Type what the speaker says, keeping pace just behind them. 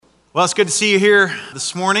Well, it's good to see you here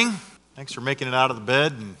this morning. Thanks for making it out of the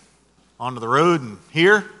bed and onto the road and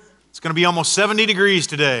here. It's going to be almost 70 degrees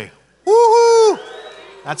today. Woo-hoo!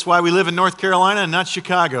 That's why we live in North Carolina and not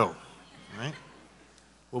Chicago, right?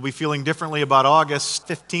 We'll be feeling differently about August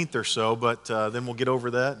 15th or so, but then we'll get over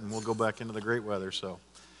that and we'll go back into the great weather. So,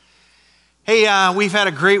 hey, we've had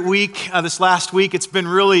a great week this last week. It's been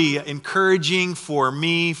really encouraging for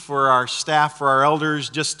me, for our staff, for our elders,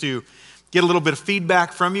 just to get a little bit of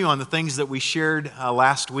feedback from you on the things that we shared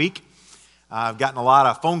last week. I've gotten a lot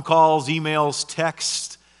of phone calls, emails,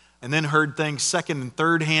 texts, and then heard things second and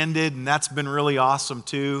third handed, and that's been really awesome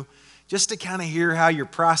too. Just to kind of hear how you're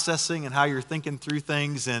processing and how you're thinking through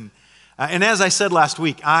things. And as I said last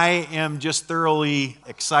week, I am just thoroughly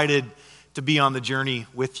excited to be on the journey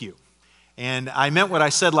with you. And I meant what I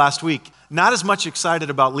said last week. Not as much excited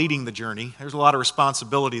about leading the journey. There's a lot of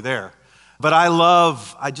responsibility there. But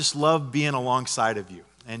I just love being alongside of you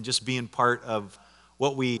and just being part of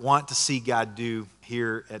what we want to see God do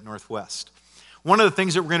here at Northwest. One of the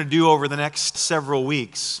things that we're going to do over the next several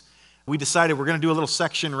weeks, we decided we're going to do a little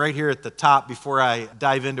section right here at the top before I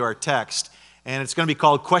dive into our text, and it's going to be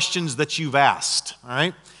called Questions That You've Asked, all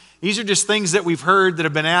right? These are just things that we've heard that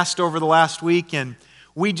have been asked over the last week, and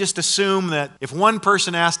we just assume that if one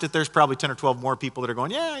person asked it, there's probably 10 or 12 more people that are going,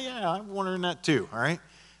 yeah, I'm wondering that too, all right?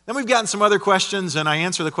 Then we've gotten some other questions, and I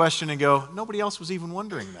answer the question and go, nobody else was even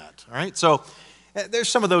wondering that, all right? So there's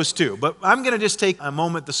some of those too. But I'm going to just take a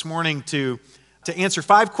moment this morning to answer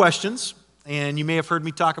 5 questions, and you may have heard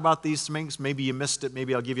me talk about these things. Maybe you missed it.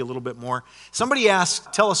 Maybe I'll give you a little bit more. Somebody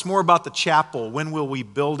asked, tell us more about the chapel. When will we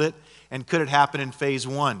build it, and could it happen in phase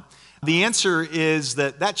 1? The answer is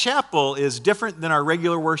that chapel is different than our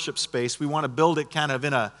regular worship space. We want to build it kind of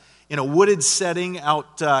in a wooded setting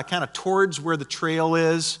out kind of towards where the trail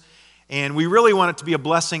is. And we really want it to be a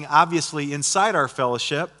blessing, obviously, inside our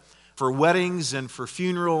fellowship for weddings and for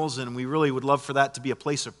funerals. And we really would love for that to be a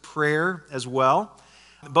place of prayer as well.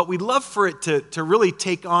 But we'd love for it to really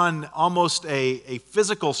take on almost a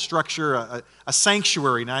physical structure, a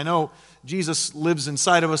sanctuary. Now, I know Jesus lives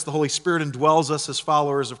inside of us, the Holy Spirit indwells us as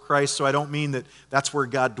followers of Christ, so I don't mean that that's where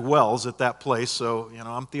God dwells at that place. So,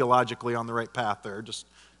 I'm theologically on the right path there. Just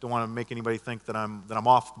don't want to make anybody think that I'm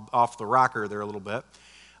off the rocker there a little bit.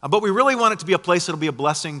 But we really want it to be a place that'll be a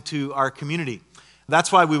blessing to our community.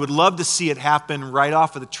 That's why we would love to see it happen right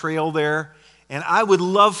off of the trail there. And I would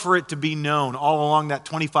love for it to be known all along that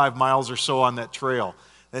 25 miles or so on that trail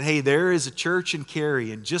that, hey, there is a church in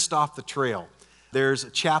Cary, and just off the trail, there's a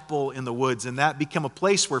chapel in the woods, and that become a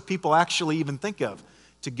place where people actually even think of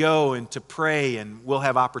to go and to pray, and we'll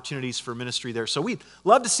have opportunities for ministry there. So we'd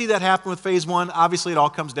love to see that happen with phase 1. Obviously, it all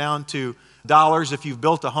comes down to dollars. If you've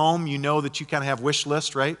built a home, you know that you kind of have wish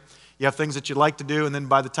list, right? You have things that you'd like to do, and then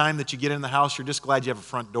by the time that you get in the house, you're just glad you have a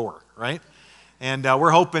front door, right? And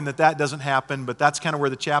we're hoping that doesn't happen, but that's kind of where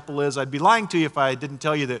the chapel is. I'd be lying to you if I didn't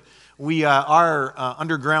tell you that we are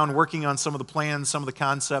underground working on some of the plans, some of the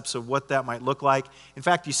concepts of what that might look like. In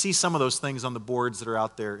fact, you see some of those things on the boards that are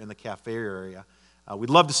out there in the cafe area. We'd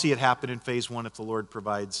love to see it happen in phase 1 if the Lord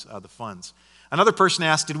provides the funds. Another person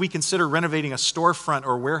asked, did we consider renovating a storefront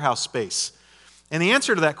or warehouse space? And the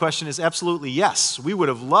answer to that question is absolutely yes. We would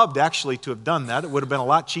have loved actually to have done that. It would have been a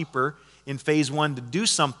lot cheaper in phase 1 to do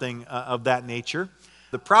something of that nature.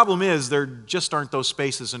 The problem is there just aren't those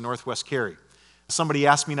spaces in Northwest Cary. Somebody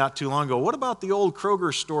asked me not too long ago, what about the old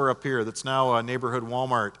Kroger store up here that's now a neighborhood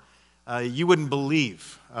Walmart? You wouldn't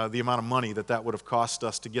believe the amount of money that would have cost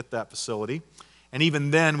us to get that facility. And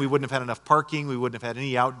even then, we wouldn't have had enough parking. We wouldn't have had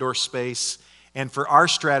any outdoor space. And for our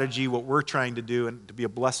strategy, what we're trying to do and to be a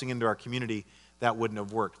blessing into our community, that wouldn't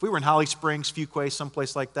have worked. If we were in Holly Springs, Fuquay,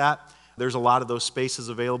 someplace like that, there's a lot of those spaces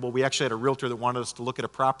available. We actually had a realtor that wanted us to look at a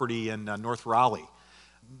property in North Raleigh.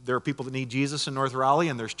 There are people that need Jesus in North Raleigh,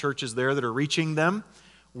 and there's churches there that are reaching them.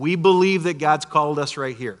 We believe that God's called us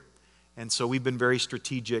right here. And so we've been very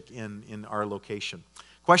strategic in our location.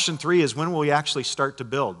 Question 3 is, when will we actually start to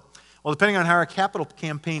build? Well, depending on how our capital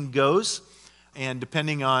campaign goes, and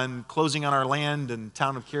depending on closing on our land and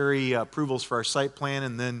Town of Cary approvals for our site plan,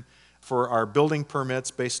 and then for our building permits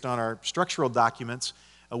based on our structural documents,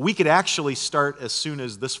 we could actually start as soon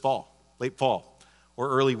as this fall, late fall, or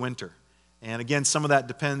early winter. And again, some of that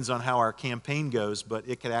depends on how our campaign goes, but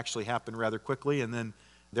it could actually happen rather quickly. And then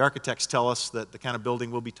the architects tell us that the kind of building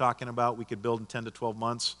we'll be talking about, we could build in 10 to 12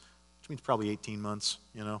 months, which means probably 18 months,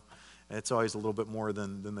 It's always a little bit more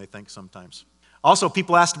than they think sometimes. Also,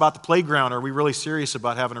 people asked about the playground. Are we really serious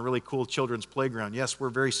about having a really cool children's playground? Yes, we're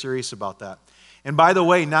very serious about that. And by the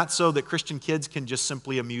way, not so that Christian kids can just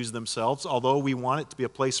simply amuse themselves, although we want it to be a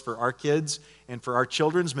place for our kids and for our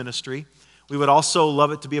children's ministry. We would also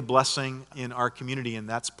love it to be a blessing in our community, and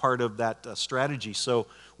that's part of that strategy. So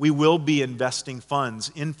we will be investing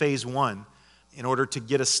funds in phase one in order to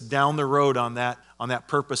get us down the road on that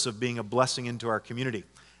purpose of being a blessing into our community.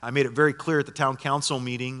 I made it very clear at the town council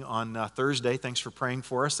meeting on Thursday. Thanks for praying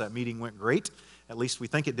for us. That meeting went great. At least we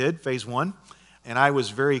think it did, phase one. And I was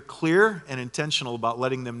very clear and intentional about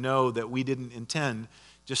letting them know that we didn't intend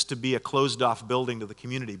just to be a closed-off building to the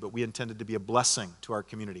community, but we intended to be a blessing to our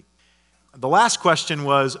community. The last question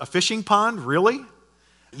was, a fishing pond, really?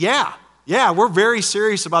 Yeah, we're very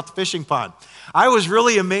serious about the fishing pond. I was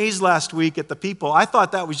really amazed last week at the people. I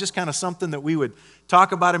thought that was just kind of something that we would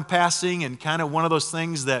talk about in passing and kind of one of those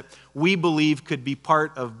things that we believe could be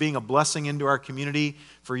part of being a blessing into our community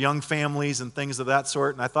for young families and things of that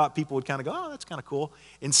sort. And I thought people would kind of go, oh, that's kind of cool.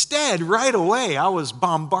 Instead, right away, I was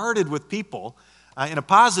bombarded with people in a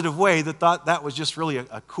positive way that thought that was just really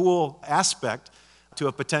a cool aspect to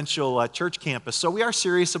a potential church campus. So we are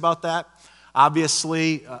serious about that.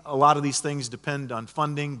 Obviously, a lot of these things depend on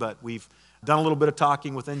funding, but we've done a little bit of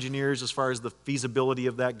talking with engineers as far as the feasibility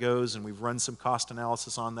of that goes, and we've run some cost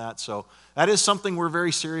analysis on that. So that is something we're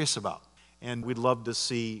very serious about, and we'd love to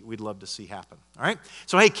see happen. All right?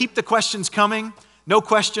 So hey, keep the questions coming. No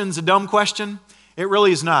question's a dumb question. It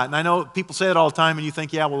really is not. And I know people say it all the time, and you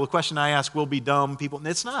think, yeah, well, the question I ask will be dumb. People,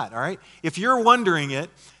 it's not, all right? If you're wondering it,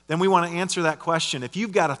 then we want to answer that question. If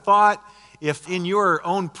you've got a thought, if in your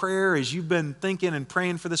own prayer, as you've been thinking and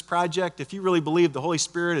praying for this project, if you really believe the Holy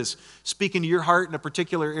Spirit is speaking to your heart in a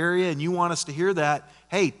particular area and you want us to hear that,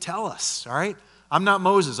 hey, tell us, all right? I'm not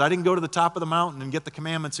Moses. I didn't go to the top of the mountain and get the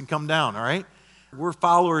commandments and come down, all right? We're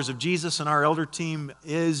followers of Jesus, and our elder team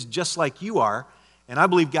is just like you are, and I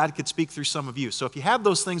believe God could speak through some of you. So if you have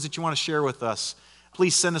those things that you want to share with us,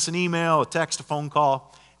 please send us an email, a text, a phone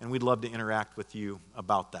call, and we'd love to interact with you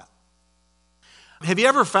about that. Have you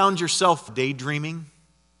ever found yourself daydreaming?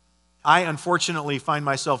 I unfortunately find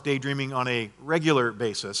myself daydreaming on a regular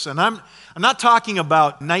basis. And I'm not talking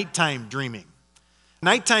about nighttime dreaming.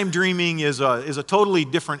 Nighttime dreaming is a totally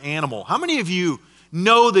different animal. How many of you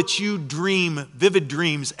know that you dream vivid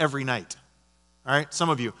dreams every night? All right, some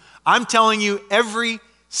of you. I'm telling you, every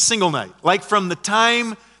single night. Like from the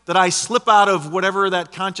time that I slip out of whatever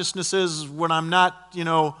that consciousness is when I'm not,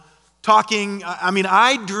 talking.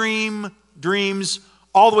 I dream dreams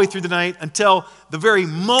all the way through the night until the very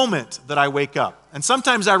moment that I wake up. And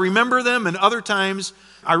sometimes I remember them, and other times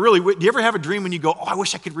do you ever have a dream when you go, oh, I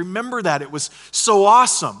wish I could remember that. It was so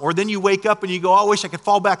awesome. Or then you wake up and you go, oh, I wish I could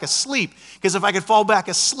fall back asleep. Because if I could fall back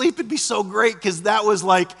asleep, it'd be so great, because that was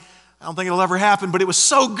like, I don't think it'll ever happen, but it was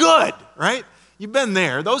so good, right? You've been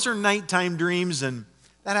there. Those are nighttime dreams, and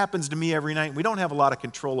that happens to me every night. We don't have a lot of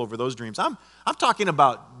control over those dreams. I'm talking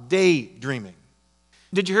about daydreaming.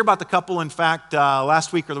 Did you hear about the couple, in fact,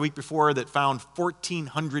 last week or the week before, that found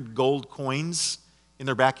 1,400 gold coins in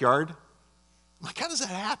their backyard? I'm like, how does that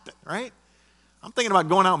happen, right? I'm thinking about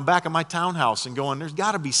going out in back of my townhouse and going, there's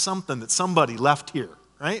got to be something that somebody left here,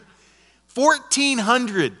 right?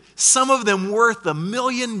 1,400, some of them worth $1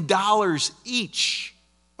 million each.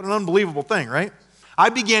 What an unbelievable thing, right? I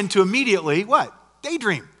began to immediately,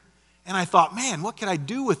 daydream. And I thought, man, what could I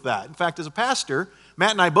do with that? In fact, as a pastor,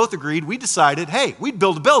 Matt and I both agreed, we decided, hey, we'd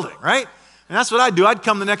build a building, right? And that's what I'd do. I'd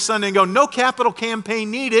come the next Sunday and go, no capital campaign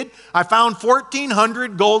needed. I found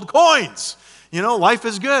 1,400 gold coins. Life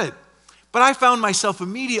is good. But I found myself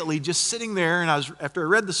immediately just sitting there, and after I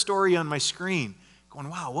read the story on my screen, going,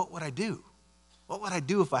 wow, what would I do? What would I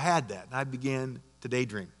do if I had that? And I began to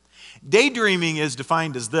daydream. Daydreaming is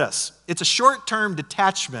defined as this. It's a short-term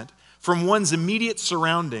detachment from one's immediate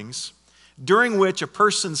surroundings during which a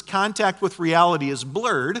person's contact with reality is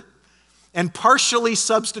blurred and partially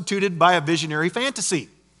substituted by a visionary fantasy,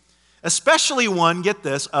 especially one, get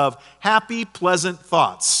this, of happy, pleasant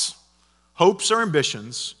thoughts, hopes or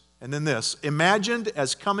ambitions, and then this, imagined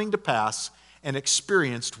as coming to pass and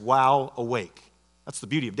experienced while awake. That's the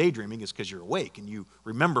beauty of daydreaming, is because you're awake and you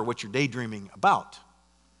remember what you're daydreaming about.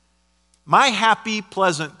 My happy,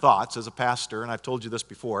 pleasant thoughts as a pastor, and I've told you this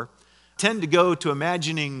before, tend to go to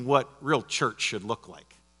imagining what real church should look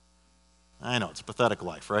like. I know, it's a pathetic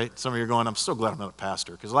life, right? Some of you are going, I'm so glad I'm not a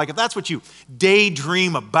pastor. Because if that's what you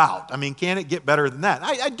daydream about, can it get better than that?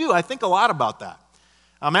 I do. I think a lot about that.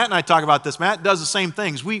 Matt and I talk about this. Matt does the same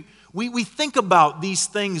things. We think about these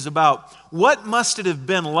things, about what must it have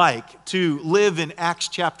been like to live in Acts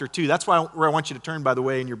chapter 2. That's where I want you to turn, by the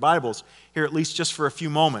way, in your Bibles here, at least just for a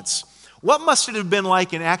few moments. What must it have been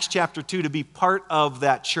like in Acts chapter 2 to be part of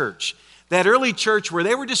that church? That early church where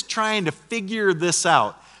they were just trying to figure this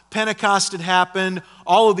out. Pentecost had happened.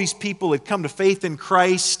 All of these people had come to faith in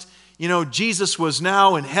Christ. Jesus was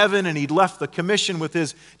now in heaven and he'd left the commission with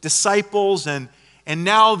his disciples, and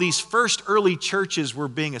now these first early churches were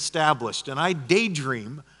being established. And I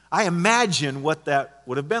imagine what that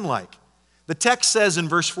would have been like. The text says in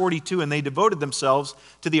verse 42, and they devoted themselves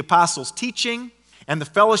to the apostles' teaching and the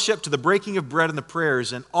fellowship, to the breaking of bread and the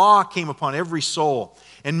prayers, and awe came upon every soul,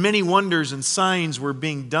 and many wonders and signs were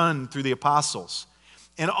being done through the apostles.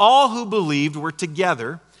 And all who believed were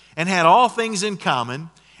together and had all things in common,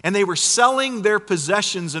 and they were selling their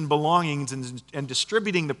possessions and belongings and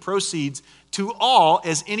distributing the proceeds to all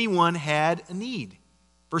as anyone had a need.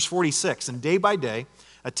 Verse 46, and day by day,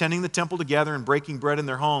 attending the temple together and breaking bread in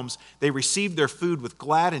their homes, they received their food with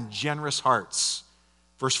glad and generous hearts.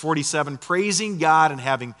 Verse 47, praising God and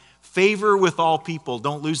having favor with all people.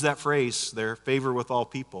 Don't lose that phrase there, favor with all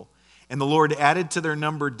people. And the Lord added to their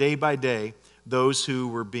number day by day those who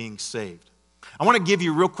were being saved. I want to give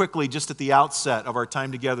you real quickly, just at the outset of our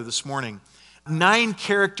time together this morning, 9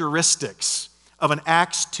 characteristics of an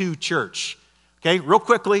Acts 2 church. Okay, real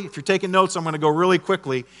quickly, if you're taking notes, I'm going to go really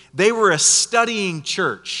quickly. They were a studying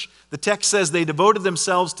church. The text says they devoted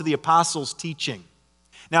themselves to the apostles' teaching.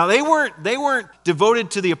 Now, they weren't devoted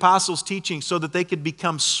to the apostles' teaching so that they could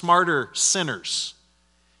become smarter sinners.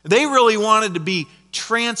 They really wanted to be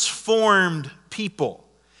transformed people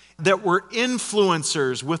that were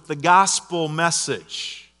influencers with the gospel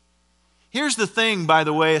message. Here's the thing, by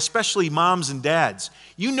the way, especially moms and dads.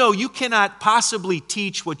 You cannot possibly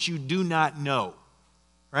teach what you do not know,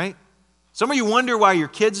 right? Some of you wonder why your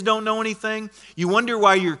kids don't know anything. You wonder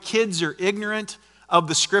why your kids are ignorant of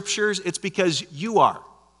the scriptures. It's because you are.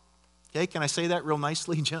 Okay, can I say that real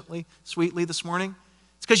nicely, gently, sweetly this morning?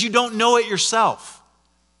 It's because you don't know it yourself.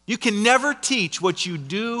 You can never teach what you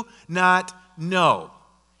do not know.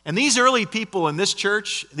 And these early people in this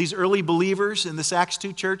church, these early believers in this Acts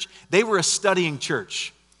 2 church, they were a studying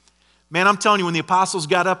church. Man, I'm telling you, when the apostles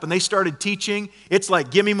got up and they started teaching, it's like,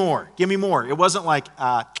 give me more, give me more. It wasn't like,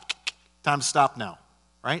 time to stop now,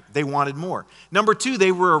 right? They wanted more. Number 2,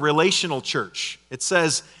 they were a relational church. It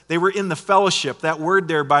says they were in the fellowship. That word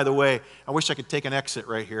there, by the way, I wish I could take an exit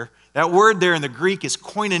right here. That word there in the Greek is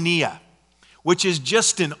koinonia, which is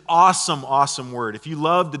just an awesome, awesome word. If you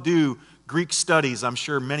love to do Greek studies, I'm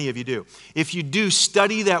sure many of you do. If you do,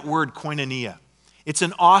 study that word koinonia. It's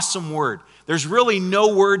an awesome word. There's really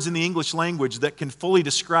no words in the English language that can fully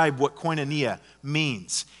describe what koinonia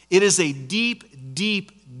means. It is a deep,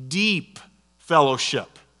 deep, deep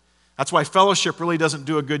fellowship. That's why fellowship really doesn't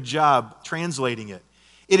do a good job translating it.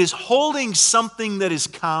 It is holding something that is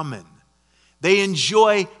common. They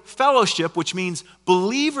enjoy fellowship, which means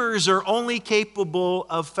believers are only capable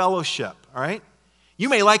of fellowship, all right? You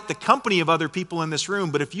may like the company of other people in this room,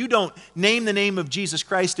 but if you don't name the name of Jesus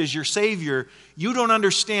Christ as your Savior, you don't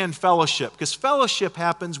understand fellowship. Because fellowship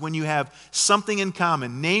happens when you have something in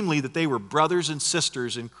common, namely that they were brothers and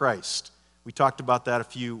sisters in Christ. We talked about that a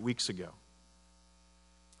few weeks ago.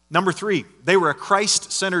 Number 3, they were a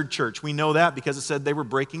Christ-centered church. We know that because it said they were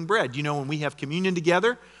breaking bread. When we have communion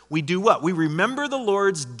together, we do what? We remember the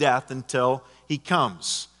Lord's death until He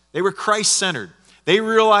comes. They were Christ-centered. They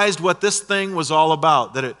realized what this thing was all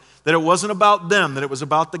about, that it wasn't about them, that it was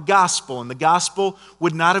about the gospel. And the gospel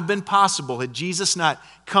would not have been possible had Jesus not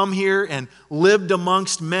come here and lived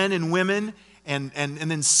amongst men and women and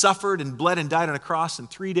then suffered and bled and died on a cross and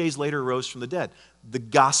 3 days later rose from the dead. The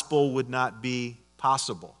gospel would not be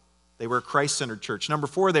possible. They were a Christ-centered church. Number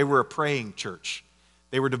 4, they were a praying church.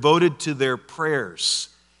 They were devoted to their prayers.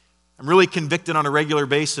 I'm really convicted on a regular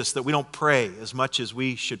basis that we don't pray as much as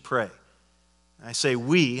we should pray. I say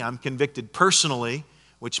we, I'm convicted personally,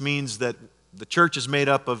 which means that the church is made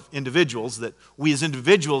up of individuals, that we as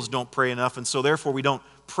individuals don't pray enough, and so therefore we don't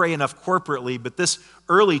pray enough corporately. But this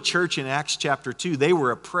early church in Acts chapter 2, they were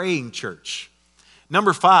a praying church.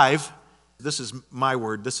 Number 5, this is my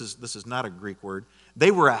word, this is not a Greek word. They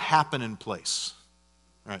were a happening place.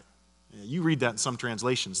 All right, you read that in some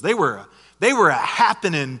translations. They were a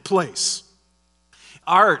happening place.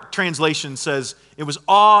 Our translation says it was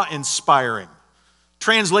awe-inspiring.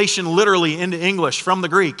 Translation literally into English from the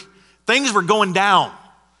Greek. Things were going down.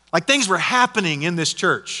 Like things were happening in this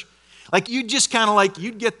church. Like you'd just kind of like,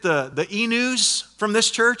 you'd get the e-news from this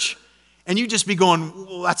church and you'd just be going,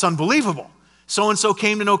 well, that's unbelievable. So-and-so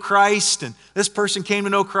came to know Christ and this person came to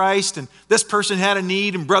know Christ and this person had a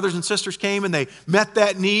need and brothers and sisters came and they met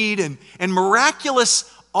that need and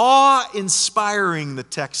miraculous, awe-inspiring, the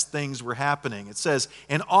text things were happening. It says,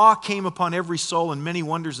 and awe came upon every soul and many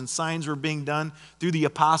wonders and signs were being done through the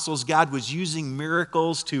apostles. God was using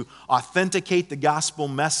miracles to authenticate the gospel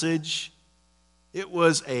message. It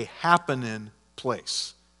was a happening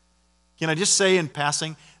place. Can I just say in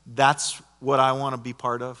passing, That's what I want to be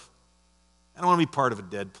part of. I don't want to be part of a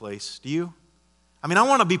dead place. Do you? I mean, I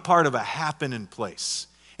want to be part of a happening place.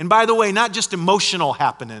 And by the way, not just emotional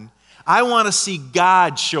happening. I want to see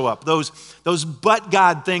God show up. Those but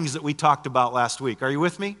God things that we talked about last week. Are you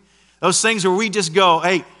with me? Those things where we just go,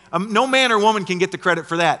 hey, no man or woman can get the credit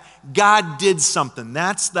for that. God did something.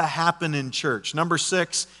 That's the happening church. Number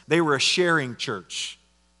 6, they were a sharing church.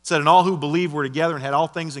 It said, and all who believed were together and had all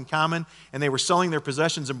things in common, and they were selling their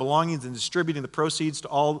possessions and belongings and distributing the proceeds to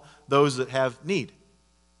all those that have need.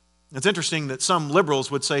 It's interesting that some liberals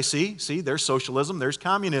would say, see, there's socialism, there's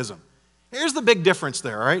communism. Here's the big difference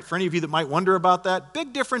there, all right? For any of you that might wonder about that,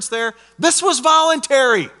 big difference there. This was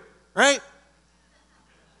voluntary, right?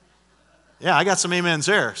 Yeah, I got some amens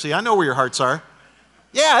there. See, I know where your hearts are.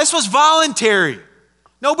 Yeah, this was voluntary.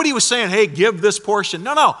 Nobody was saying, hey, give this portion.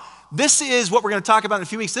 No. This is what we're going to talk about in a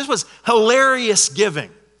few weeks. This was hilarious giving.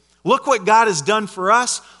 Look what God has done for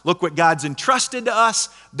us. Look what God's entrusted to us.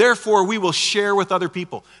 Therefore, we will share with other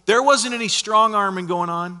people. There wasn't any strong arming going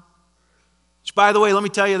on. Which, by the way, let me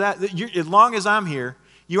tell you that as long as I'm here,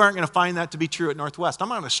 you aren't going to find that to be true at Northwest. I'm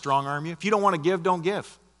not going to strong arm you. If you don't want to give, don't give.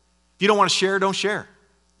 If you don't want to share, don't share.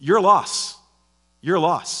 Your loss. Your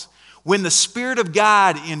loss. When the Spirit of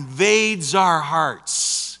God invades our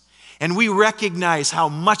hearts, and we recognize how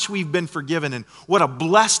much we've been forgiven and what a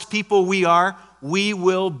blessed people we are, we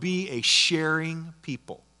will be a sharing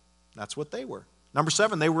people. That's what they were. Number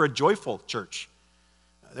 7, they were a joyful church.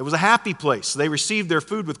 It was a happy place. They received their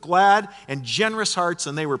food with glad and generous hearts,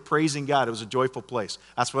 and they were praising God. It was a joyful place.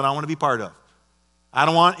 That's what I want to be part of. I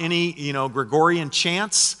don't want any, Gregorian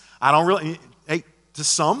chants. I don't really, hey, to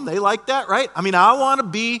some, they like that, right? I mean, I want to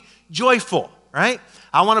be joyful, right?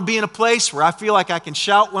 I want to be in a place where I feel like I can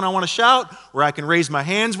shout when I want to shout, where I can raise my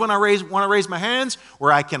hands when I want to raise my hands,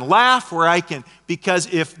 where I can laugh,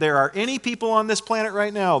 because if there are any people on this planet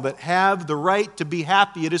right now that have the right to be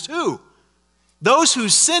happy, it is who? Those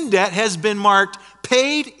whose sin debt has been marked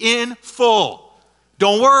paid in full.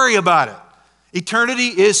 Don't worry about it. Eternity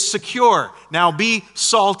is secure. Now be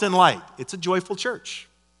salt and light. It's a joyful church.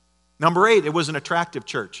 Number 8, it was an attractive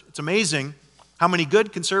church. It's amazing how many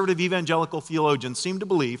good conservative evangelical theologians seem to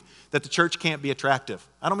believe that the church can't be attractive.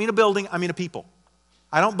 I don't mean a building, I mean a people.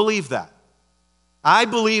 I don't believe that. I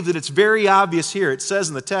believe that it's very obvious here. It says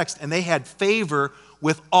in the text, and they had favor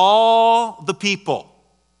with all the people,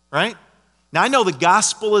 right? Now, I know the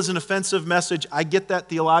gospel is an offensive message. I get that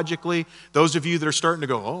theologically. Those of you that are starting to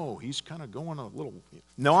go, oh, he's kind of going a little...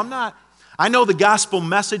 No, I'm not. I know the gospel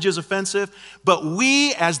message is offensive, but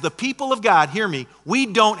we as the people of God, hear me, we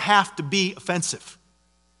don't have to be offensive.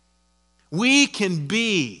 We can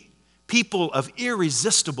be people of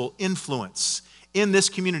irresistible influence in this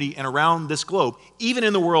community and around this globe, even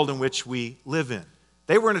in the world in which we live in.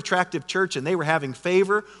 They were an attractive church and they were having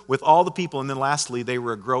favor with all the people. And then lastly, they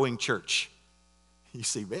were a growing church. You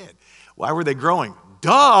see, man, why were they growing?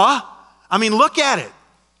 Duh! I mean, look at it.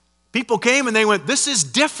 People came and they went, this is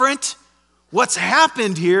different. What's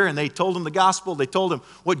happened here? And they told him the gospel. They told him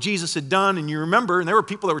what Jesus had done. And you remember, and there were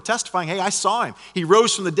people that were testifying, hey, I saw him. He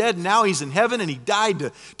rose from the dead, and now he's in heaven, and he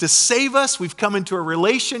died to save us. We've come into a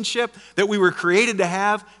relationship that we were created to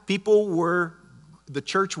have. The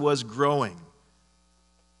church was growing.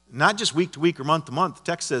 Not just week to week or month to month. The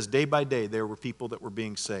text says day by day there were people that were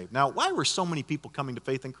being saved. Now, why were so many people coming to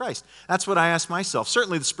faith in Christ? That's what I asked myself.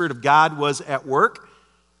 Certainly the Spirit of God was at work.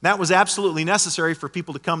 That was absolutely necessary for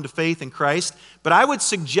people to come to faith in Christ. But I would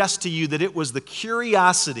suggest to you that it was the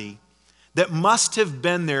curiosity that must have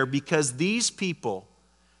been there because these people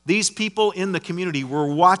in the community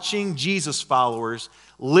were watching Jesus followers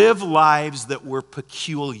live lives that were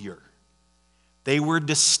peculiar. They were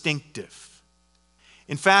distinctive.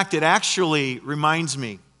 In fact, it actually reminds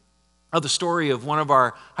me of the story of one of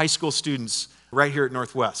our high school students right here at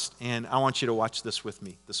Northwest. And I want you to watch this with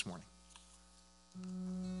me this morning.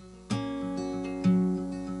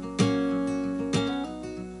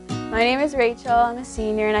 My name is Rachel. I'm a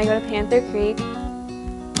senior and I go to Panther Creek.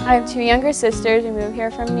 I have 2 younger sisters. We moved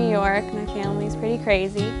here from New York. My family's pretty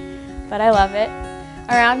crazy, but I love it.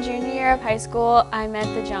 Around junior year of high school, I met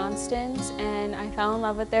the Johnstons and I fell in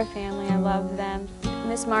love with their family. I love them.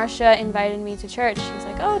 Miss Marcia invited me to church. She was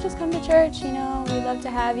like, oh, just come to church, we'd love to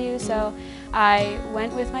have you. So I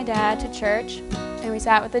went with my dad to church and we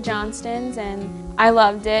sat with the Johnstons and I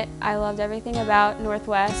loved it. I loved everything about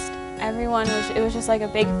Northwest. It was just like a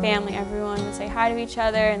big family. Everyone would say hi to each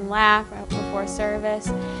other and laugh before service.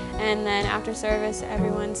 And then after service,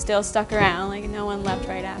 everyone still stuck around, like no one left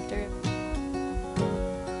right after.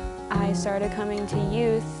 I started coming to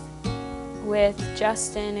youth with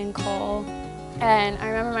Justin and Cole. And I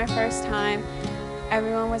remember my first time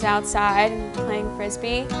everyone was outside and playing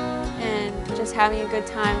Frisbee and just having a good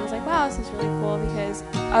time. I was like, wow, this is really cool, because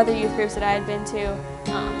other youth groups that I had been to,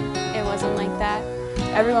 it wasn't like that.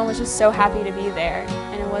 Everyone was just so happy to be there,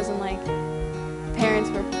 and it wasn't like parents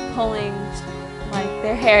were pulling like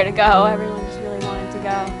their hair to go. Everyone just really wanted to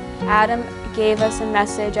go. Adam gave us a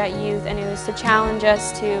message at youth, and it was to challenge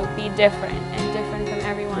us to be different and different from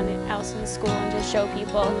everyone else in the school, and just show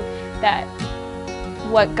people that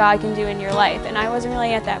what God can do in your life. And I wasn't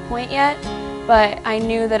really at that point yet, but I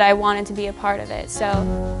knew that I wanted to be a part of it. So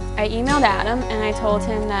I emailed Adam and I told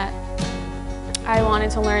him that I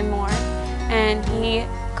wanted to learn more. And he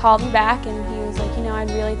called me back and he was like, you know, I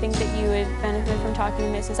really think that you would benefit from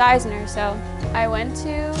talking to Mrs. Eisner. So I went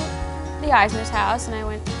to the Eisner's house and I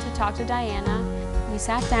went to talk to Diana. We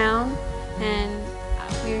sat down and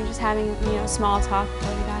we were just having, you know, small talk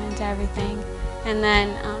before we got into everything. And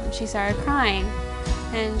then she started crying,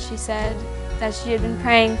 and she said that she had been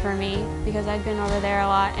praying for me because I'd been over there a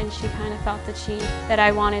lot, and she kind of felt that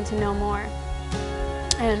I wanted to know more.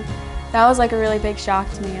 And that was like a really big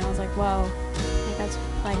shock to me. I was like, whoa, like that's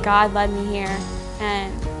like God led me here.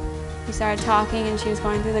 And we started talking, and she was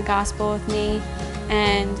going through the gospel with me,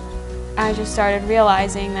 and I just started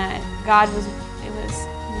realizing that God was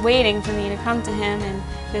waiting for me to come to Him, and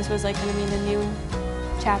this was like going to be the new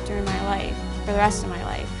chapter in my life for the rest of my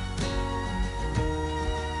life.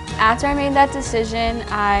 After I made that decision,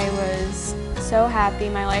 I was so happy.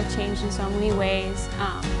 My life changed in so many ways.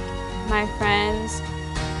 My friends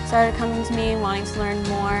started coming to me and wanting to learn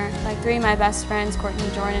more. Like 3 of my best friends, Courtney,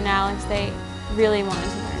 Jordan, and Alex, they really wanted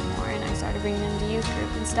to learn more, and I started bringing them to youth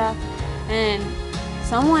group and stuff. And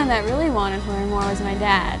someone that really wanted to learn more was my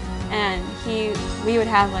dad. And we would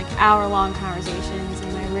have like hour-long conversations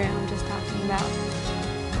in my room just talking about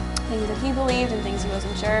things that he believed and things he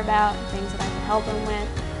wasn't sure about, and things that I could help him with,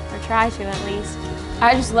 or try to at least.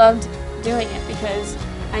 I just loved doing it because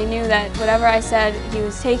I knew that whatever I said he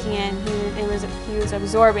was taking in, he was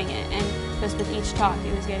absorbing it, and just with each talk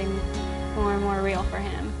it was getting more and more real for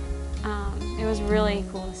him. It was really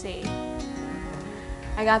cool to see.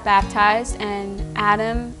 I got baptized, and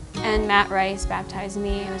Adam and Matt Rice baptized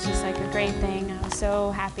me. It was just like a great thing. I was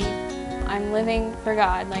so happy. I'm living for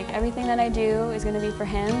God. Like everything that I do is going to be for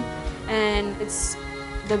Him, and it's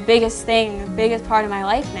the biggest thing, the biggest part of my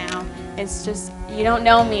life now. It's just, you don't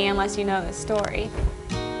know me unless you know the story.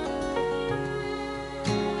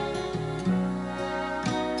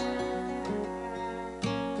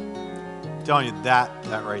 I'm telling you, that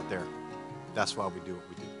right there, that's why we do what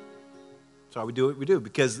we do. That's why we do what we do,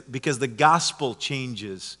 because the gospel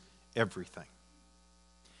changes everything.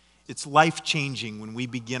 It's life-changing when we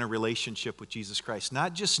begin a relationship with Jesus Christ,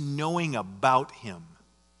 not just knowing about Him,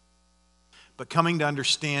 but coming to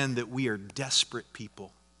understand that we are desperate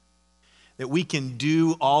people, that we can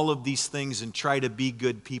do all of these things and try to be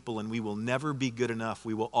good people, and we will never be good enough.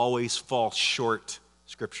 We will always fall short,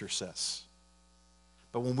 Scripture says.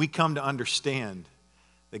 But when we come to understand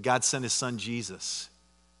that God sent His Son Jesus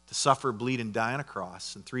to suffer, bleed, and die on a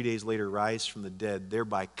cross, and 3 days later rise from the dead,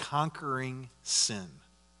 thereby conquering sin,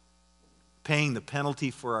 paying the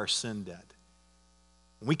penalty for our sin debt.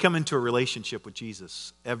 When we come into a relationship with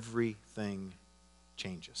Jesus, everything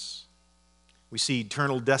changes. We see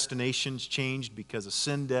eternal destinations changed because a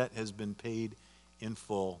sin debt has been paid in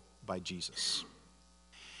full by Jesus.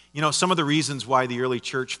 You know, some of the reasons why the early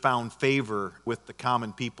church found favor with the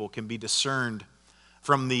common people can be discerned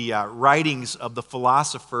from the writings of the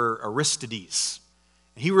philosopher Aristides.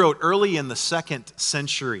 He wrote early in the 2nd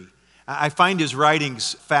century. I find his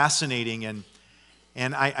writings fascinating, and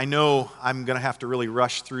I know I'm going to have to really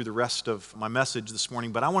rush through the rest of my message this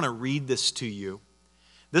morning, but I want to read this to you.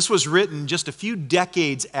 This was written just a few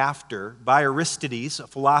decades after by Aristides, a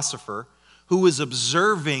philosopher, who was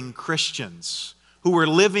observing Christians who were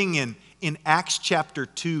living in Acts chapter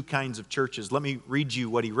 2 kinds of churches. Let me read you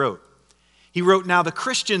what he wrote. He wrote, "Now the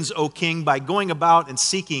Christians, O king, by going about and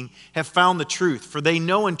seeking, have found the truth, for they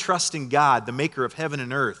know and trust in God, the maker of heaven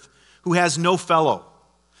and earth, who has no fellow.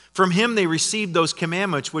 From Him they received those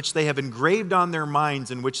commandments which they have engraved on their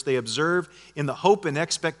minds, and which they observe in the hope and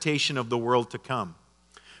expectation of the world to come.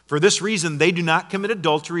 For this reason they do not commit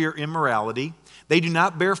adultery or immorality. They do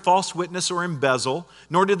not bear false witness or embezzle,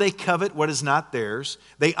 nor do they covet what is not theirs.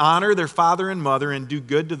 They honor their father and mother and do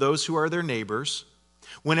good to those who are their neighbors.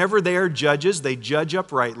 Whenever they are judges, they judge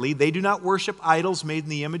uprightly. They do not worship idols made in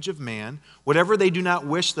the image of man. Whatever they do not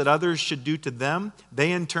wish that others should do to them,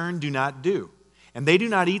 they in turn do not do. And they do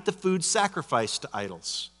not eat the food sacrificed to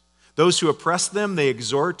idols. Those who oppress them, they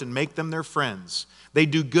exhort and make them their friends. They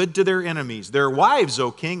do good to their enemies. Their wives,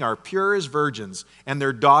 O king, are pure as virgins, and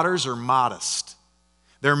their daughters are modest.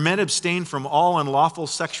 Their men abstain from all unlawful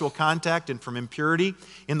sexual contact and from impurity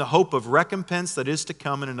in the hope of recompense that is to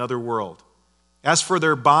come in another world. As for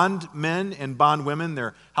their bondmen and bondwomen,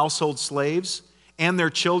 their household slaves, and their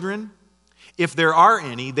children, if there are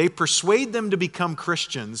any, they persuade them to become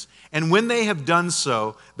Christians, and when they have done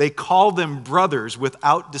so, they call them brothers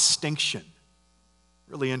without distinction.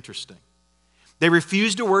 Really interesting. They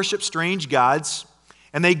refuse to worship strange gods,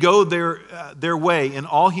 and they go their way in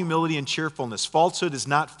all humility and cheerfulness. Falsehood is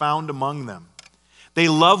not found among them. They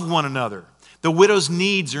love one another. The widow's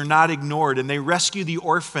needs are not ignored, and they rescue the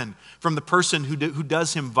orphan from the person who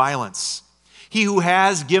does him violence. He who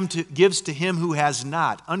has gives to him who has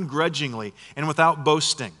not, ungrudgingly and without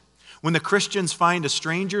boasting. When the Christians find a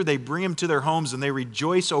stranger, they bring him to their homes, and they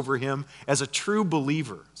rejoice over him as a true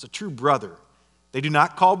believer, as a true brother. They do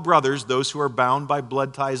not call brothers those who are bound by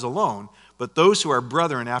blood ties alone, but those who are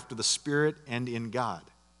brethren after the Spirit and in God.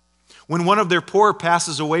 When one of their poor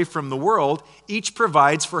passes away from the world, each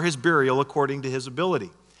provides for his burial according to his ability.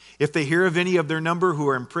 If they hear of any of their number who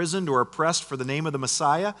are imprisoned or oppressed for the name of the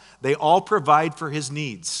Messiah, they all provide for his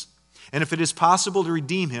needs. And if it is possible to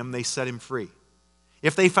redeem him, they set him free.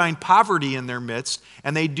 If they find poverty in their midst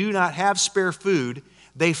and they do not have spare food,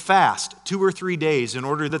 they fast 2 or 3 days in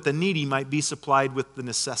order that the needy might be supplied with the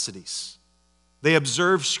necessities. They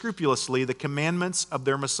observe scrupulously the commandments of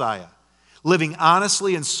their Messiah, living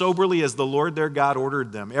honestly and soberly as the Lord their God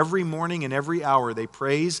ordered them. Every morning and every hour they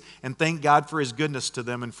praise and thank God for his goodness to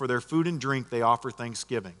them, and for their food and drink they offer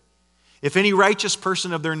thanksgiving. If any righteous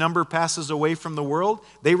person of their number passes away from the world,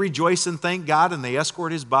 they rejoice and thank God, and they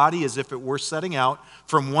escort his body as if it were setting out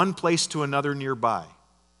from one place to another nearby.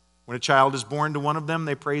 When a child is born to one of them,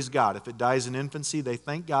 they praise God. If it dies in infancy, they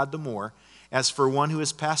thank God the more, as for one who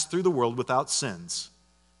has passed through the world without sins.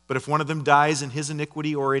 But if one of them dies in his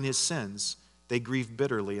iniquity or in his sins, they grieve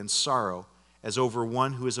bitterly and sorrow as over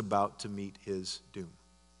one who is about to meet his doom.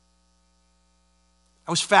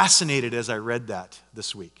 I was fascinated as I read that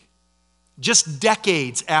this week. Just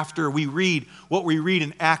decades after we read what we read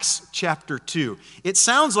in Acts chapter 2, it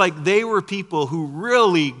sounds like they were people who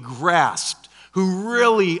really grasped, who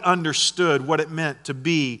really understood what it meant to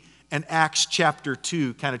be an Acts chapter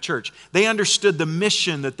 2 kind of church. They understood the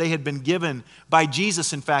mission that they had been given by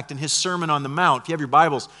Jesus, in fact, in his Sermon on the Mount. If you have your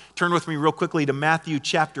Bibles, turn with me real quickly to Matthew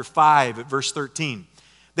chapter 5 at verse 13.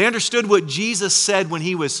 They understood what Jesus said when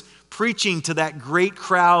he was preaching to that great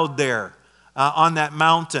crowd there on that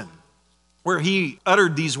mountain, where he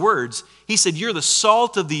uttered these words. He said, "You're the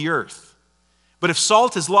salt of the earth. But if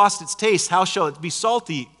salt has lost its taste, how shall its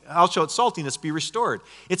saltiness be restored?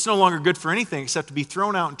 It's no longer good for anything except to be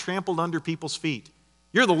thrown out and trampled under people's feet.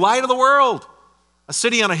 You're the light of the world. A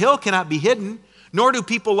city on a hill cannot be hidden, nor do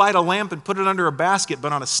people light a lamp and put it under a basket,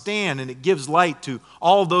 but on a stand, and it gives light to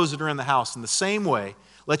all those that are in the house. In the same way,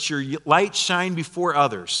 let your light shine before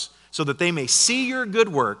others, so that they may see your good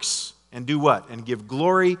works and do what? And give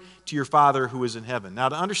glory to your Father who is in heaven." Now,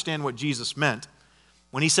 to understand what Jesus meant,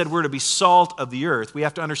 when he said we're to be salt of the earth, we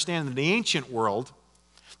have to understand that in the ancient world,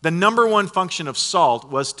 the number one function of salt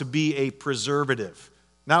was to be a preservative.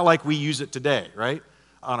 Not like we use it today, right?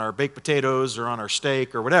 On our baked potatoes or on our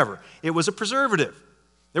steak or whatever. It was a preservative.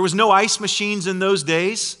 There was no ice machines in those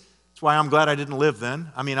days. That's why I'm glad I didn't live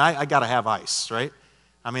then. I mean, I got to have ice, right?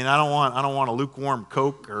 I mean, I don't want a lukewarm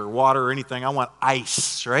Coke or water or anything. I want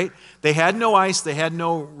ice, right? They had no ice. They had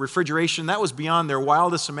no refrigeration. That was beyond their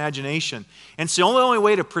wildest imagination. And so the only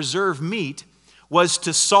way to preserve meat was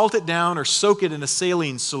to salt it down or soak it in a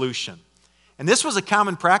saline solution. And this was a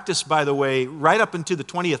common practice, by the way, right up into the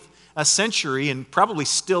 20th century, and probably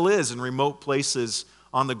still is in remote places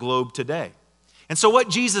on the globe today. And so what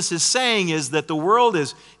Jesus is saying is that the world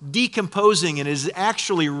is decomposing and is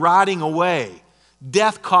actually rotting away.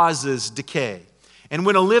 Death causes decay. And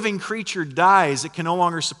when a living creature dies, it can no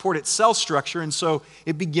longer support its cell structure, and so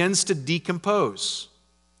it begins to decompose.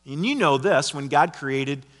 And you know this, when God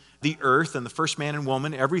created the earth and the first man and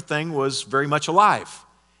woman, everything was very much alive.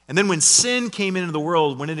 And then when sin came into the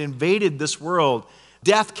world, when it invaded this world,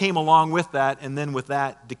 death came along with that, and then with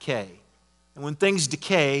that, decay. And when things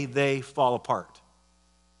decay, they fall apart.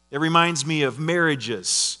 It reminds me of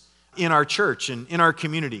marriages in our church and in our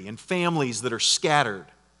community, and families that are scattered,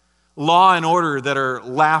 law and order that are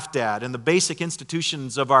laughed at, and the basic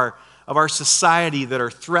institutions of our society that are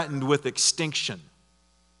threatened with extinction.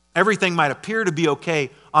 Everything might appear to be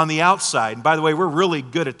okay on the outside. And by the way, we're really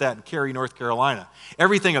good at that in Cary, North Carolina.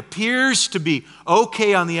 Everything appears to be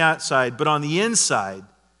okay on the outside, but on the inside,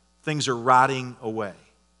 things are rotting away.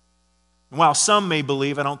 And while some may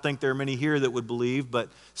believe, I don't think there are many here that would believe, but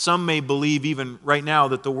some may believe even right now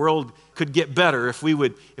that the world could get better if we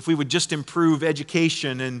would just improve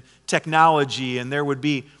education and technology and there would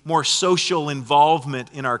be more social involvement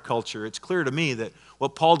in our culture. It's clear to me that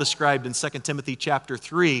what Paul described in 2 Timothy chapter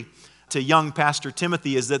 3 to young Pastor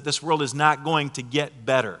Timothy is that this world is not going to get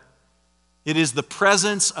better. It is the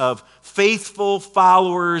presence of faithful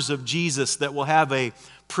followers of Jesus that will have a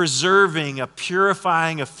preserving, a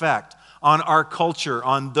purifying effect on our culture,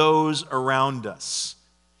 on those around us.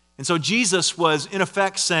 And so Jesus was in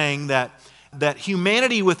effect saying that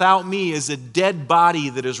humanity without me is a dead body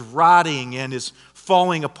that is rotting and is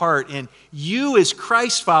falling apart. And you as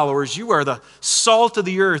Christ followers, you are the salt of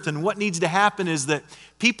the earth. And what needs to happen is that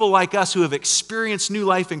people like us who have experienced new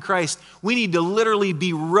life in Christ, we need to literally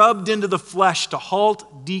be rubbed into the flesh to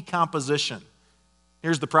halt decomposition.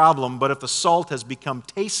 Here's the problem, but if the salt has become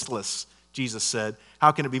tasteless, Jesus said,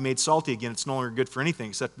 how can it be made salty again? It's no longer good for anything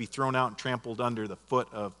except to be thrown out and trampled under the foot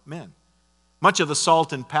of men. Much of the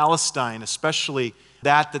salt in Palestine, especially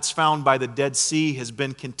that's found by the Dead Sea, has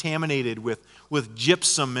been contaminated with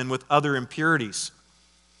gypsum and with other impurities.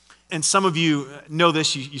 And some of you know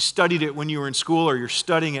this, you studied it when you were in school or you're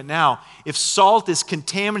studying it now. If salt is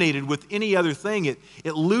contaminated with any other thing, it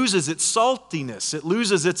loses its saltiness, it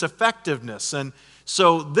loses its effectiveness. And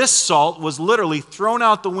so this salt was literally thrown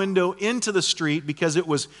out the window into the street because it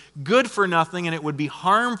was good for nothing and it would be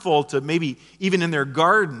harmful to maybe even in their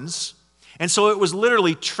gardens. And so it was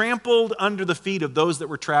literally trampled under the feet of those that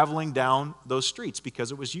were traveling down those streets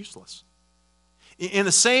because it was useless. In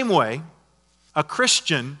the same way, a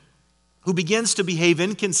Christian who begins to behave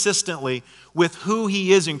inconsistently with who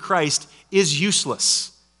he is in Christ is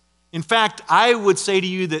useless. In fact, I would say to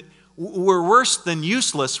you that we're worse than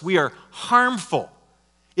useless. We are harmful.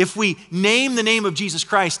 If we name the name of Jesus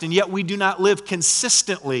Christ and yet we do not live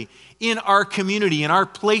consistently in our community, in our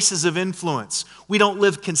places of influence, we don't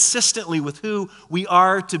live consistently with who we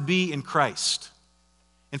are to be in Christ.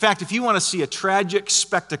 In fact, if you want to see a tragic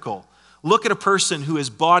spectacle, look at a person who has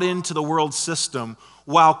bought into the world system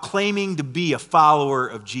while claiming to be a follower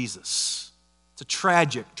of Jesus. It's a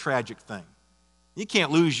tragic, tragic thing. You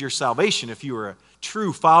can't lose your salvation if you are a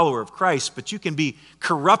true follower of Christ, but you can be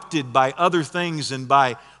corrupted by other things and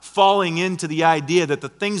by falling into the idea that the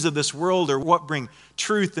things of this world are what bring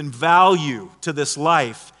truth and value to this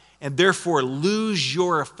life, and therefore lose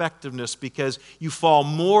your effectiveness because you fall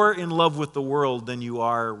more in love with the world than you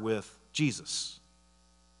are with Jesus.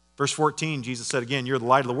 Verse 14, Jesus said again, you're the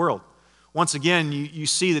light of the world. Once again, you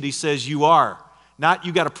see that he says you are. Not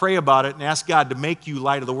you got to pray about it and ask God to make you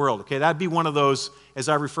light of the world. Okay, that'd be one of those, as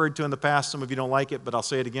I referred to in the past, some of you don't like it, but I'll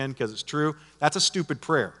say it again because it's true. That's a stupid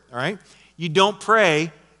prayer, all right? You don't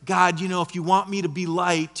pray, God, if you want me to be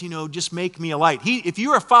light, just make me a light. If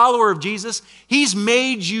you're a follower of Jesus, he's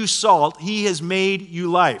made you salt. He has made you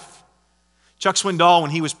life. Chuck Swindoll,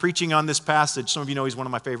 when he was preaching on this passage, some of you know he's one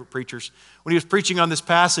of my favorite preachers. When he was preaching on this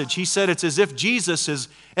passage, he said it's as if Jesus is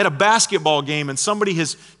at a basketball game and somebody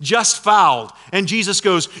has just fouled, and Jesus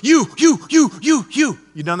goes, you.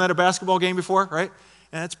 You done that at a basketball game before, right?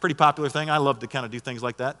 And it's a pretty popular thing. I love to kind of do things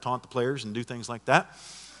like that, taunt the players and do things like that.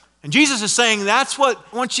 And Jesus is saying, that's what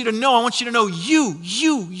I want you to know. I want you to know you.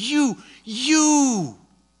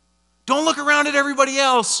 Don't look around at everybody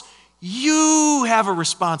else. You have a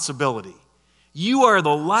responsibility. You are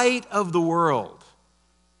the light of the world.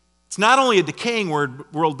 It's not only a decaying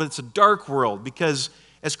world, but it's a dark world because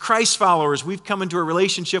as Christ followers, we've come into a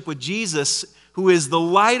relationship with Jesus who is the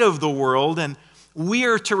light of the world, and we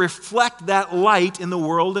are to reflect that light in the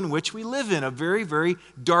world in which we live in, a very, very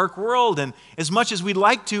dark world. And as much as I'd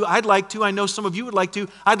like to, I know some of you would like to,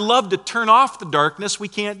 I'd love to turn off the darkness. We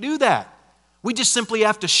can't do that. We just simply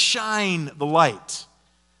have to shine the light.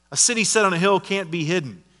 A city set on a hill can't be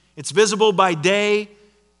hidden. It's visible by day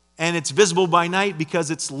and it's visible by night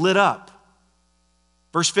because it's lit up.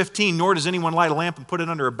 Verse 15, nor does anyone light a lamp and put it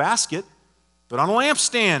under a basket, but on a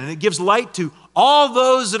lampstand, and it gives light to all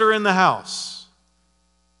those that are in the house.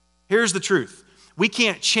 Here's the truth. We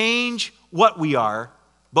can't change what we are,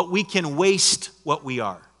 but we can waste what we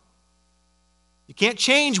are. You can't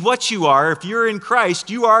change what you are. If you're in Christ,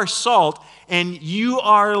 you are salt and you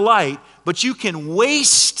are light, but you can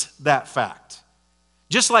waste that fact.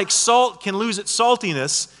 Just like salt can lose its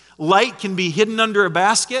saltiness, light can be hidden under a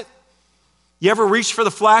basket. You ever reach for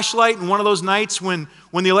the flashlight in one of those nights when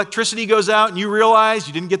the electricity goes out and you realize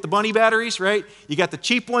you didn't get the bunny batteries, right? You got the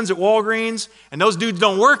cheap ones at Walgreens, and those dudes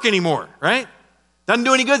don't work anymore, right? Doesn't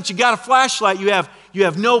do any good that you got a flashlight. You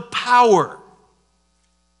have no power.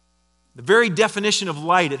 The very definition of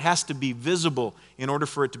light, it has to be visible in order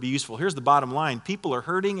for it to be useful. Here's the bottom line. People are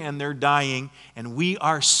hurting and they're dying, and we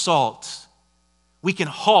are salt. We can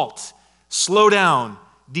halt, slow down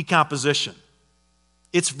decomposition.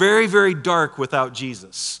 It's very, very dark without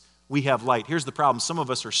Jesus. We have light. Here's the problem. Some of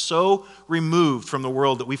us are so removed from the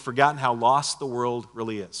world that we've forgotten how lost the world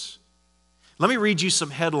really is. Let me read you some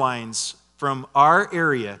headlines from our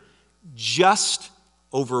area just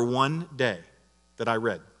over one day that I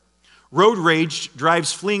read. Road rage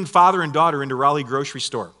drives fleeing father and daughter into Raleigh grocery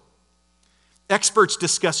store. Experts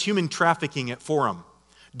discuss human trafficking at forum.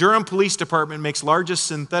 Durham Police Department makes largest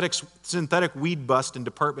synthetic weed bust in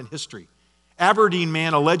department history. Aberdeen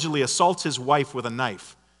man allegedly assaults his wife with a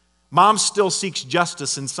knife. Mom still seeks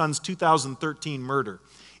justice in son's 2013 murder.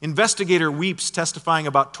 Investigator weeps testifying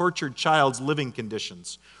about tortured child's living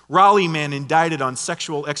conditions. Raleigh man indicted on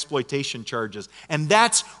sexual exploitation charges. And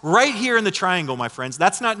that's right here in the Triangle, my friends.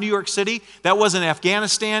 That's not New York City. That wasn't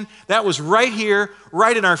Afghanistan. That was right here,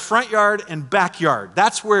 right in our front yard and backyard.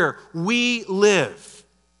 That's where we live.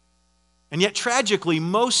 And yet, tragically,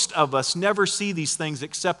 most of us never see these things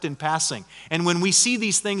except in passing. And when we see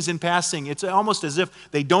these things in passing, it's almost as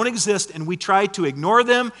if they don't exist, and we try to ignore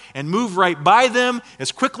them and move right by them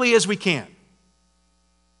as quickly as we can.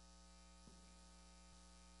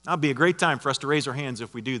 That'd be a great time for us to raise our hands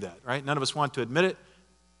if we do that, right? None of us want to admit it,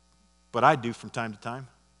 but I do from time to time.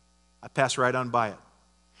 I pass right on by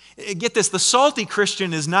it. Get this, the salty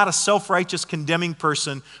Christian is not a self-righteous, condemning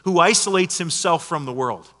person who isolates himself from the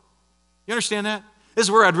world. You understand that? This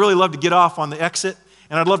is where I'd really love to get off on the exit,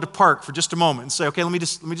 and I'd love to park for just a moment and say, okay, let me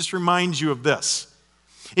just remind you of this.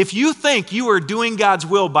 If you think you are doing God's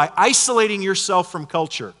will by isolating yourself from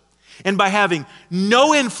culture and by having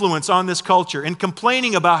no influence on this culture and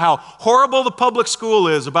complaining about how horrible the public school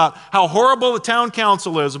is, about how horrible the town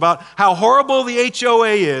council is, about how horrible the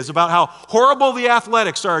HOA is, about how horrible the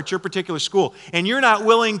athletics are at your particular school, and you're not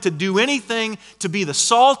willing to do anything to be the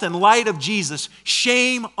salt and light of Jesus,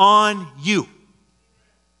 shame on you.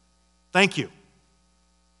 Thank you.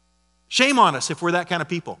 Shame on us if we're that kind of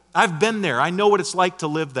people. I've been there. I know what it's like to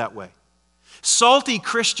live that way. Salty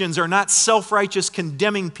Christians are not self-righteous,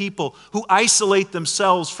 condemning people who isolate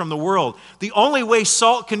themselves from the world. The only way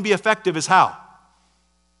salt can be effective is how?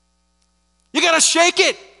 You got to shake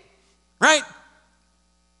it, right?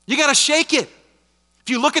 You got to shake it.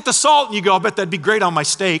 If you look at the salt and you go, I bet that'd be great on my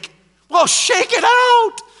steak. Well, shake it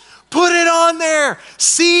out. Put it on there.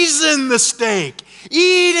 Season the steak.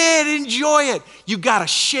 Eat it. Enjoy it. You got to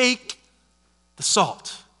shake the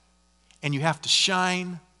salt. And you have to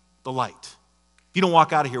shine the light. If you don't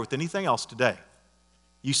walk out of here with anything else today,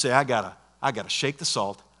 you say, I gotta shake the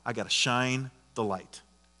salt. I gotta shine the light.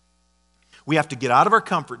 We have to get out of our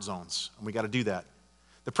comfort zones, and we got to do that.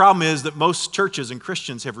 The problem is that most churches and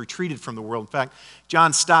Christians have retreated from the world. In fact,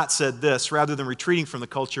 John Stott said this, rather than retreating from the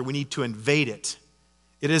culture, we need to invade it.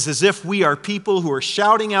 It is as if we are people who are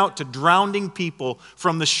shouting out to drowning people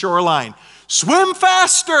from the shoreline, swim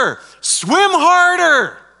faster, swim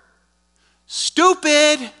harder.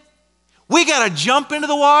 Stupid. We got to jump into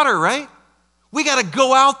the water, right? We got to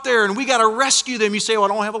go out there and we got to rescue them. You say, well, I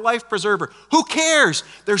don't have a life preserver. Who cares?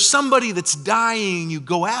 There's somebody that's dying. You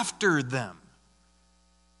go after them.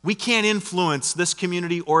 We can't influence this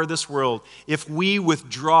community or this world if we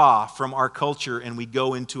withdraw from our culture and we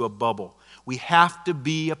go into a bubble. We have to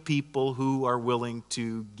be a people who are willing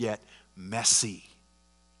to get messy.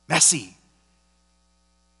 Messy.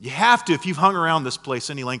 You have to, if you've hung around this place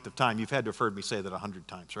any length of time, you've had to have heard me say that 100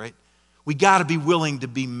 times, right? We got to be willing to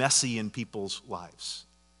be messy in people's lives.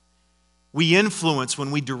 We influence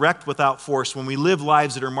when we direct without force, when we live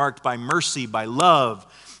lives that are marked by mercy, by love,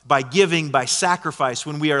 by giving, by sacrifice,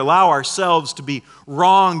 when we allow ourselves to be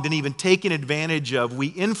wronged and even taken advantage of. We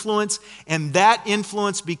influence, and that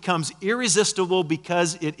influence becomes irresistible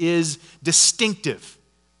because it is distinctive.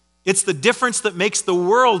 It's the difference that makes the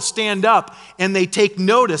world stand up and they take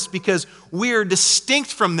notice because we are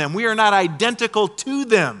distinct from them. We are not identical to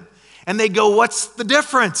them. And they go, what's the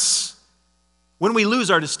difference? When we lose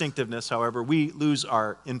our distinctiveness, however, we lose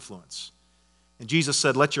our influence. And Jesus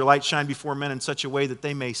said, let your light shine before men in such a way that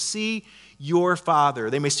they may see your Father.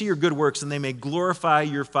 They may see your good works and they may glorify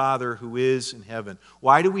your Father who is in heaven.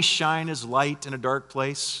 Why do we shine as light in a dark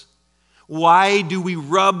place? Why do we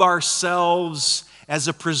rub ourselves as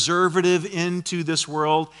a preservative into this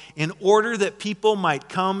world? In order that people might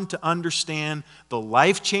come to understand the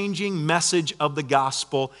life-changing message of the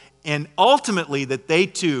gospel and ultimately that they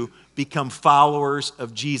too become followers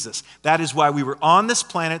of Jesus. That is why we were on this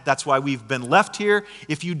planet. That's why we've been left here.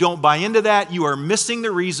 If you don't buy into that, you are missing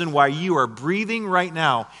the reason why you are breathing right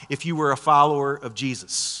now if you were a follower of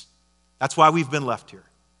Jesus. That's why we've been left here.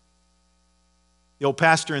 The old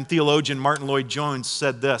pastor and theologian Martin Lloyd-Jones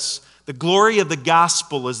said this: "The glory of the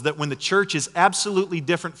gospel is that when the church is absolutely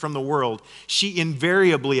different from the world, she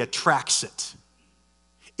invariably attracts it.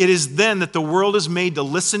 It is then that the world is made to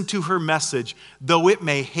listen to her message, though it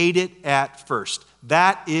may hate it at first."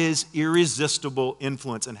 That is irresistible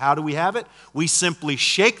influence. And how do we have it? We simply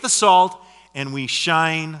shake the salt and we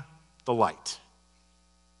shine the light.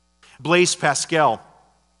 Blaise Pascal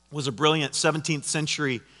was a brilliant 17th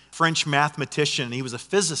century French mathematician. He was a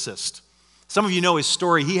physicist. Some of you know his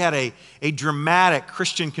story. He had a dramatic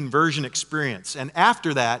Christian conversion experience. And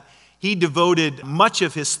after that, he devoted much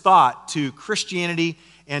of his thought to Christianity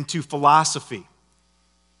and to philosophy.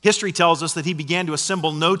 History tells us that he began to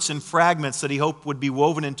assemble notes and fragments that he hoped would be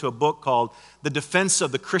woven into a book called The Defense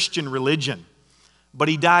of the Christian Religion. But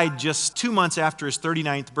he died just 2 months after his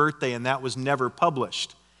 39th birthday, and that was never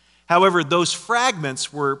published. However, those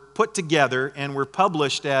fragments were put together and were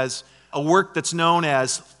published as a work that's known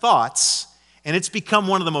as Thoughts, and it's become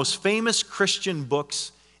one of the most famous Christian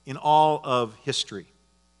books in all of history.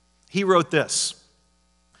 He wrote this: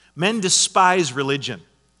 "Men despise religion.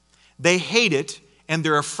 They hate it, and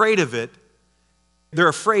they're afraid of it. They're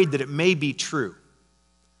afraid that it may be true.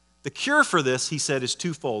 The cure for this," he said, "is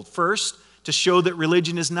twofold. First, to show that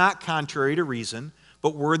religion is not contrary to reason,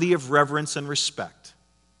 but worthy of reverence and respect.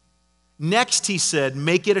 Next," he said,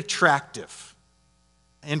 "make it attractive."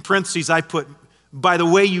 In parentheses, I put, "by the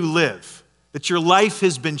way you live, that your life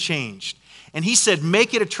has been changed." And he said,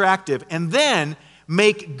 make it attractive, and then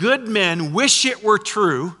make good men wish it were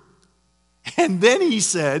true. And then he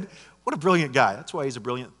said, what a brilliant guy. That's why he's a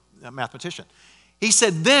brilliant mathematician. He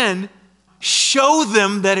said, then show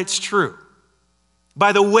them that it's true.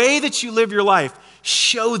 By the way that you live your life,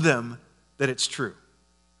 show them that it's true.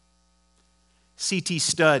 C.T.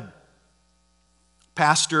 Studd,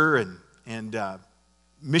 pastor and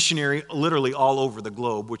missionary literally all over the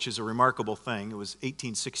globe, which is a remarkable thing. It was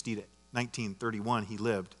 1860 to 1931 he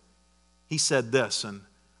lived. He said this, and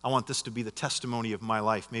I want this to be the testimony of my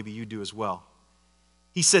life. Maybe you do as well.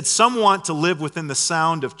 He said, "Some want to live within the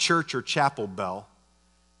sound of church or chapel bell.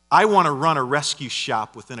 I want to run a rescue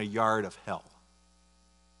shop within a yard of hell."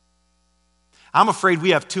 I'm afraid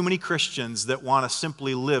we have too many Christians that want to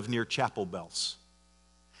simply live near chapel bells.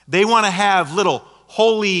 They want to have little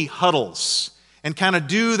holy huddles and kind of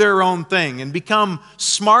do their own thing and become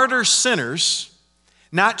smarter sinners,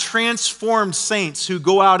 not transformed saints who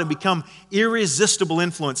go out and become irresistible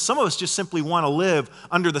influence. Some of us just simply want to live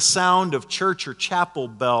under the sound of church or chapel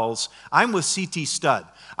bells. I'm with C.T. Studd.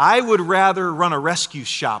 I would rather run a rescue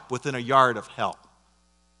shop within a yard of hell.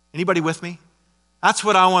 Anybody with me? That's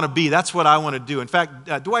what I want to be. That's what I want to do. In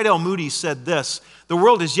fact, Dwight L. Moody said this: "The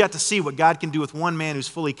world is yet to see what God can do with one man who's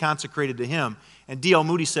fully consecrated to him." And D.L.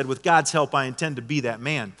 Moody said, "With God's help, I intend to be that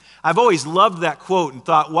man." I've always loved that quote and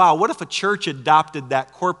thought, wow, what if a church adopted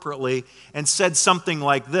that corporately and said something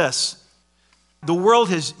like this: "The world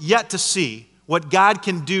has yet to see what God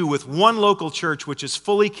can do with one local church which is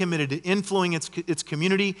fully committed to influencing its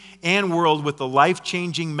community and world with the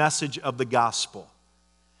life-changing message of the gospel."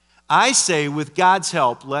 I say, with God's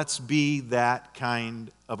help, let's be that kind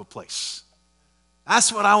of a place.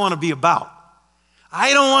 That's what I want to be about.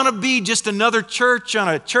 I don't want to be just another church on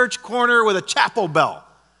a church corner with a chapel bell.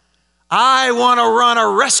 I want to run a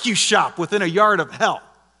rescue shop within a yard of hell.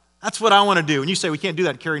 That's what I want to do. And you say, we can't do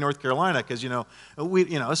that in Cary, North Carolina, because,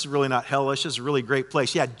 this is really not hellish. This is a really great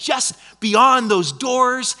place. Yeah, just beyond those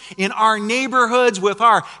doors in our neighborhoods with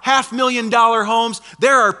our $500,000 homes,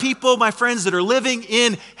 there are people, my friends, that are living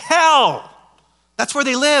in hell. That's where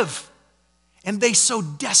they live. And they so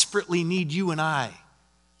desperately need you and I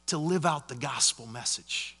to live out the gospel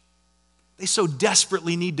message. They so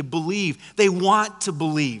desperately need to believe. They want to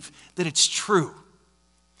believe that it's true.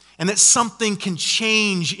 And that something can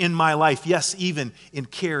change in my life, yes, even in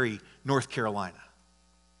Cary, North Carolina.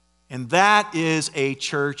 And that is a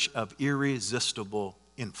church of irresistible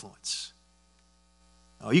influence.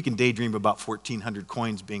 Oh, you can daydream about 1,400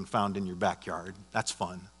 coins being found in your backyard. That's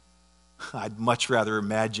fun. I'd much rather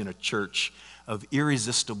imagine a church of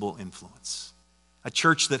irresistible influence. A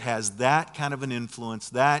church that has that kind of an influence,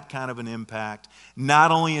 that kind of an impact,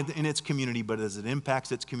 not only in its community, but as it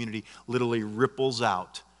impacts its community, literally ripples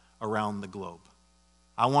out around the globe.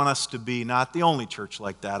 I want us to be not the only church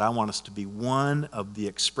like that. I want us to be one of the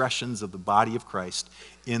expressions of the body of Christ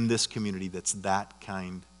in this community that's that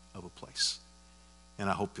kind of a place. And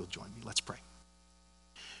I hope you'll join me. Let's pray.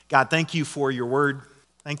 God, thank you for your word.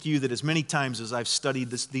 Thank you that as many times as I've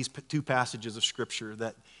studied these two passages of Scripture,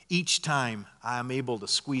 that each time I'm able to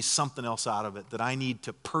squeeze something else out of it that I need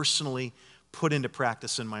to personally put into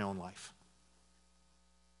practice in my own life.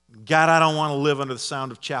 God, I don't want to live under the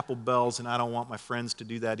sound of chapel bells, and I don't want my friends to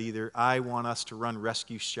do that either. I want us to run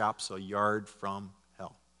rescue shops a yard from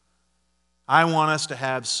hell. I want us to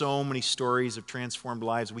have so many stories of transformed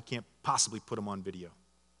lives, we can't possibly put them on video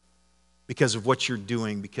because of what you're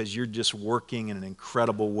doing, because you're just working in an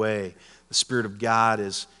incredible way. The Spirit of God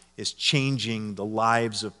is changing the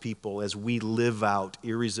lives of people as we live out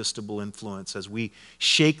irresistible influence, as we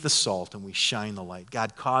shake the salt and we shine the light.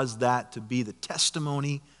 God, cause that to be the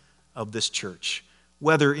testimony of this church,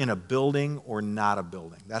 whether in a building or not a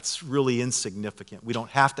building. That's really insignificant. We don't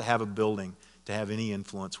have to have a building to have any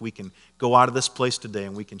influence. We can go out of this place today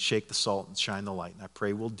and we can shake the salt and shine the light. And I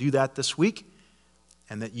pray we'll do that this week,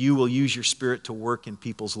 and that you will use your Spirit to work in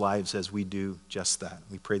people's lives as we do just that.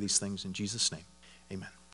 We pray these things in Jesus' name. Amen.